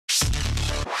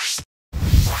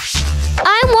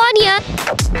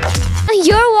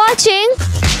You're watching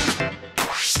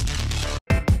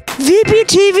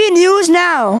VPtv News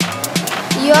Now.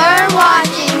 You're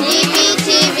watching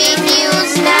VPtv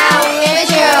News Now with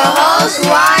your hosts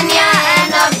WANIA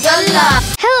and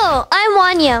ABDULLAH. Hello, I'm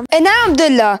WANIA. And I'm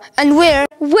Abdullah. And we're...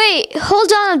 Wait,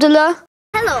 hold on, Abdullah.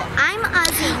 Hello, I'm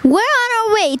AAZEEN. We're on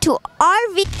our way to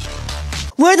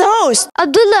RV. We're the host.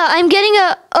 Abdullah, I'm getting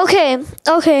a... Okay.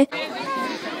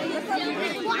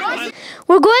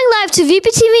 We're going live to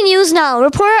VPtv News Now.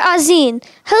 Reporter AAZEEN.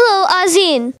 Hello,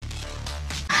 AAZEEN.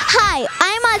 Hi,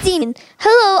 I'm AAZEEN.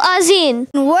 Hello, AAZEEN.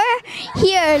 We're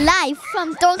here live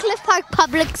from Thorncliffe Park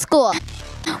Public School.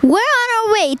 We're on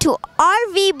our way to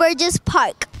RV Burgess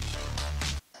Park.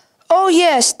 Oh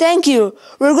yes, thank you.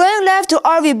 We're going live to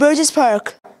RV Burgess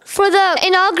Park For the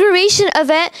inauguration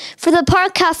event for the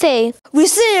Park Cafe. We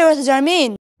sit here with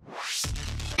ZARMEEN.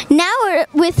 Now we're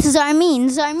with ZARMEEN.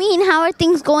 ZARMEEN, how are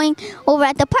things going over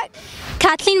at the park?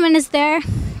 Kathleen is there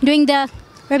doing the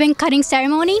ribbon cutting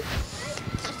ceremony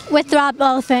with Rob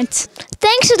Elephant.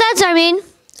 Thanks for that, ZARMEEN.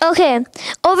 Okay,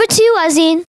 over to you,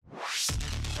 AAZEEN.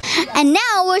 And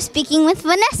now we're speaking with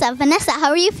Vanessa. Vanessa, how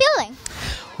are you feeling?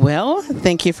 Well,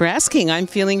 thank you for asking. I'm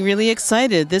feeling really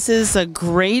excited. This is a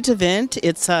great event.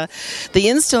 It's the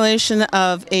installation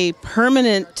of a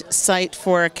permanent site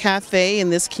for a cafe in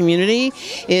this community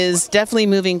is definitely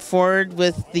moving forward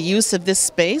with the use of this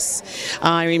space.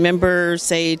 I remember,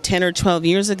 say, 10 or 12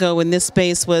 years ago when this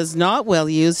space was not well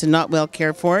used and not well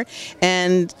cared for.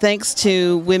 And thanks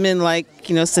to women like,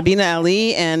 SABINA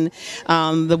Ali and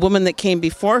the woman that came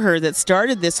before her that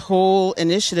started this whole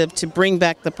initiative to bring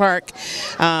back the park,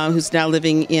 who's now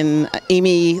living in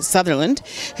Amy Sutherland,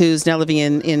 who's now living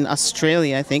in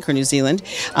Australia, I think, or New Zealand.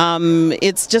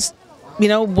 It's just,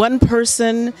 one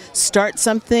person starts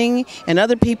something and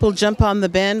other people jump on the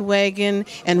bandwagon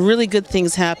and really good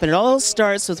things happen. It all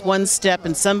starts with one step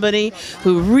and somebody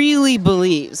who really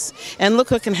believes. And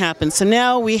look what can happen. So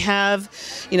now we have,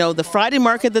 the Friday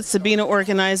market that Sabina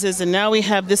organizes, and now we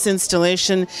have this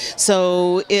installation.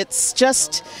 So it's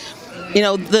just,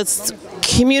 the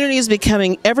community is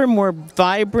becoming ever more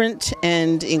vibrant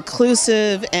and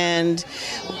inclusive, and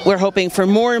we're hoping for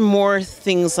more and more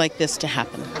things like this to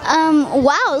happen.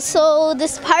 Wow, so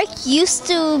this park used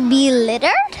to be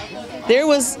littered? There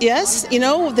was, yes,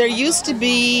 there used to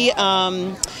be,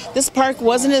 this park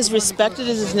wasn't as respected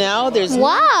as it is now. There's new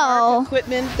park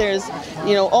equipment, there's,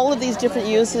 all of these different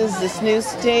uses, this new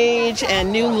stage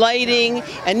and new lighting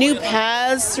and new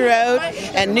paths throughout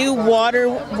and new water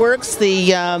works.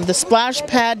 The splash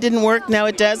pad didn't work, now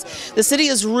it does. The city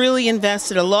has really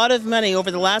invested a lot of money over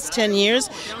the last 10 years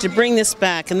to bring this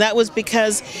back, and that was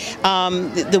because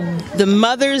the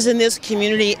mothers in this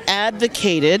community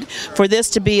advocated for this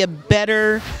to be a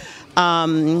better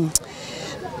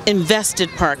invested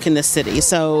park in the city.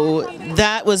 So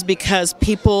that was because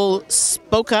people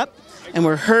spoke up and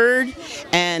were heard,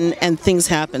 and things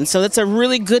happened. So that's a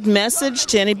really good message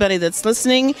to anybody that's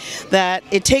listening, that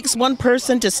it takes one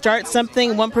person to start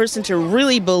something, one person to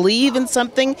really believe in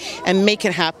something and make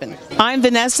it happen. I'm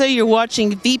Vanessa, you're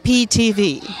watching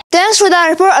VPtv. Thanks for that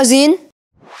report, AAZEEN.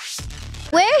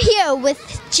 We're here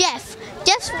with Jeff.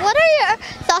 Jeff, what are your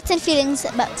thoughts and feelings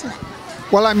about tonight?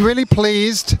 Well, I'm really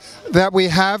pleased that we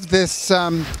have this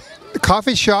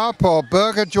coffee shop or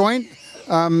burger joint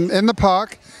in the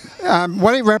park.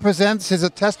 What it represents is a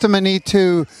testimony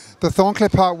to the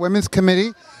Thorncliffe Park Women's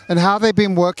Committee and how they've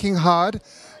been working hard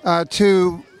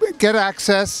to get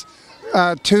access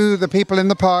to the people in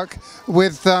the park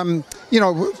with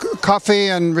coffee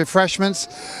and refreshments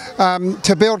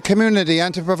to build community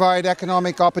and to provide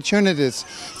economic opportunities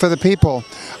for the people.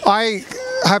 I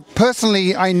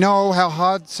know how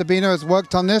hard Sabina has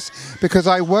worked on this because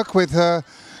I work with her.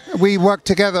 We work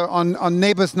together on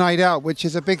Neighbours Night Out, which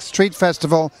is a big street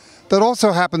festival that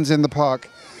also happens in the park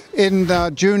in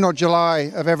June or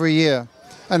July of every year,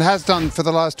 and has done for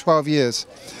the last 12 years.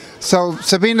 So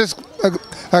Sabina's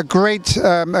a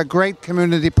great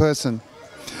community person,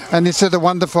 and this is a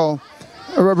wonderful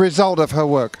result of her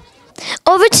work.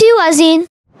 Over to you, AAZEEN.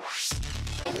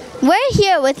 We're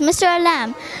here with Mr.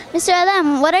 Alam. Mr.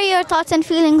 Alam, what are your thoughts and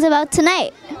feelings about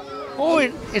tonight? Oh,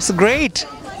 it's great.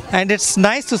 And it's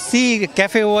nice to see a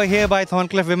cafe over here by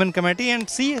Thorncliffe Women Committee and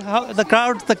see how the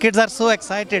crowd, the kids are so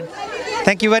excited.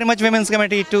 Thank you very much, Women's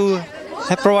Committee, to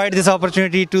provide this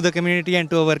opportunity to the community and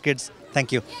to our kids.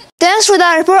 Thank you. Thanks for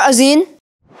that report, AAZEEN.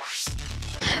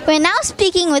 We're now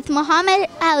speaking with Muhammad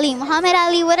Ali. Muhammad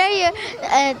Ali, what are your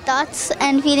thoughts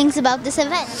and feelings about this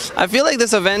event? I feel like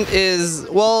this event is,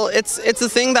 well, it's a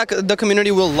thing that the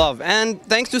community will love. And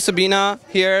thanks to Sabina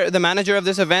here, the manager of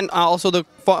this event, also the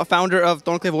founder of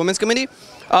Thorncliffe Women's Committee,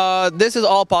 this is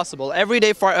all possible. Every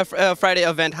day Friday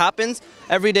event happens,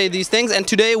 every day these things, and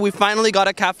today we finally got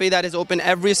a cafe that is open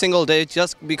every single day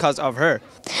just because of her.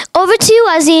 Over to you,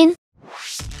 Azeen.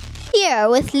 Here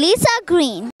with Lisa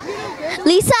Green.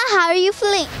 Lisa, how are you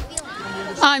feeling?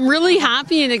 I'm really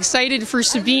happy and excited for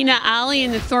Sabina Ali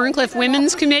and the Thorncliffe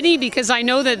Women's Committee because I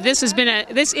know that this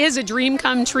is a dream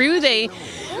come true. They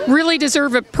really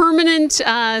deserve a permanent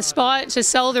spot to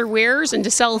sell their wares and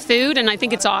to sell food, and I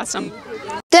think it's awesome.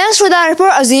 Thanks for that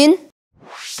report, Azeen.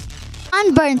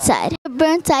 On Burnside.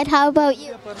 Burnside, how about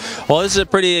you? Well, this is a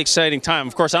pretty exciting time.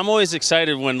 Of course, I'm always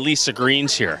excited when Lisa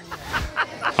Green's here.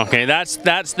 Okay, that's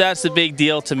the big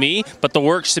deal to me. But the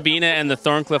work Sabina and the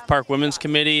Thorncliffe Park Women's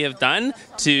Committee have done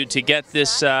to get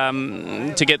this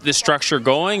structure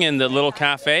going and the little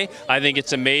cafe, I think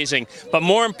it's amazing. But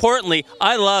more importantly,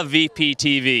 I love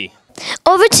VPtv.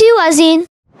 Over to you, Azeen.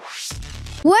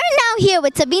 We're now here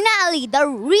with Sabina Ali, the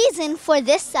reason for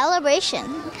this celebration.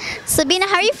 Sabina,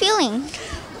 how are you feeling?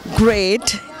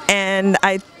 Great, and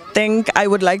I think I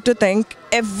would like to thank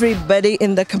everybody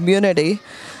in the community.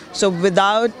 So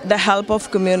without the help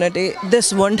of community,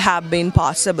 this wouldn't have been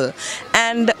possible.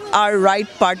 And our right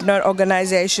partner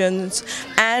organizations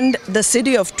and the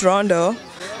City of Toronto,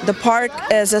 the park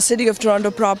is a City of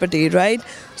Toronto property, right?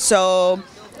 So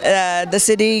the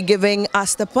city giving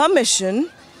us the permission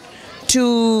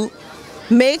to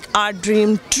make our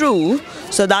dream true.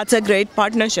 So that's a great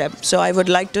partnership. So I would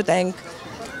like to thank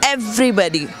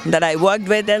everybody that I worked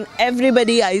with and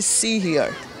everybody I see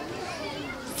here.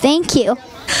 Thank you.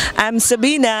 I'm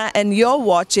Sabina and you're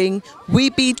watching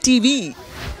VPtv.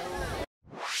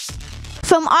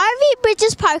 From RV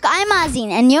Bridges Park, I'm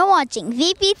Azeen and you're watching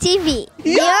VPtv.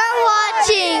 You're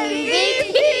watching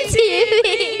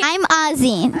VPtv. I'm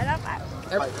Azeen.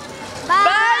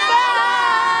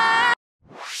 Bye.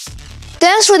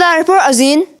 Thanks for that report,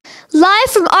 Azeen. Live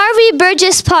from RV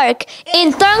Burgess Park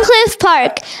in Thorncliffe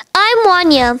Park, I'm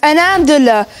Wania. And I'm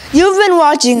Abdullah. You've been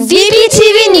watching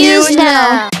VPtv News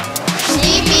Now.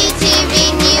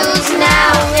 VPtv News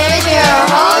Now with your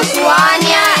hosts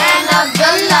Wania and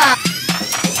Abdullah.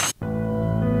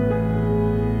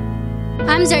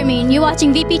 I'm ZARMEEN. You're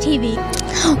watching VPtv.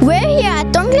 We're here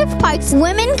at Thorncliffe Park's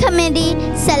Women Committee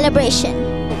celebration.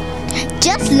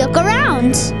 Just look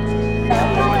around.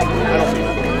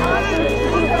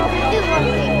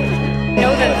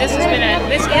 Know that this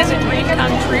is a dream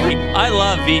come true. I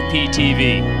love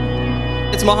VPtv.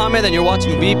 It's Mohammed and you're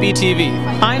watching VPtv.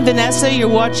 I'm Vanessa, you're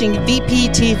watching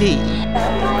VPtv.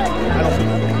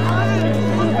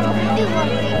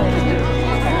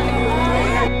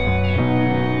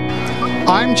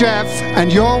 I'm Jeff,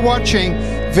 and you're watching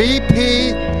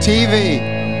VPtv.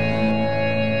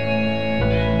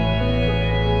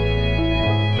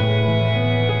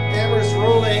 Camera's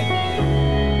rolling.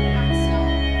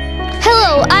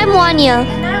 Hello, I'm Wania.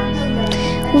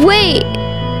 Wait,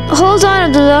 hold on,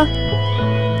 Abdullah.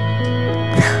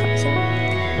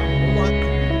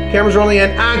 Camera's rolling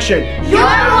in action. You're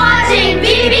watching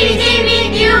VPtv.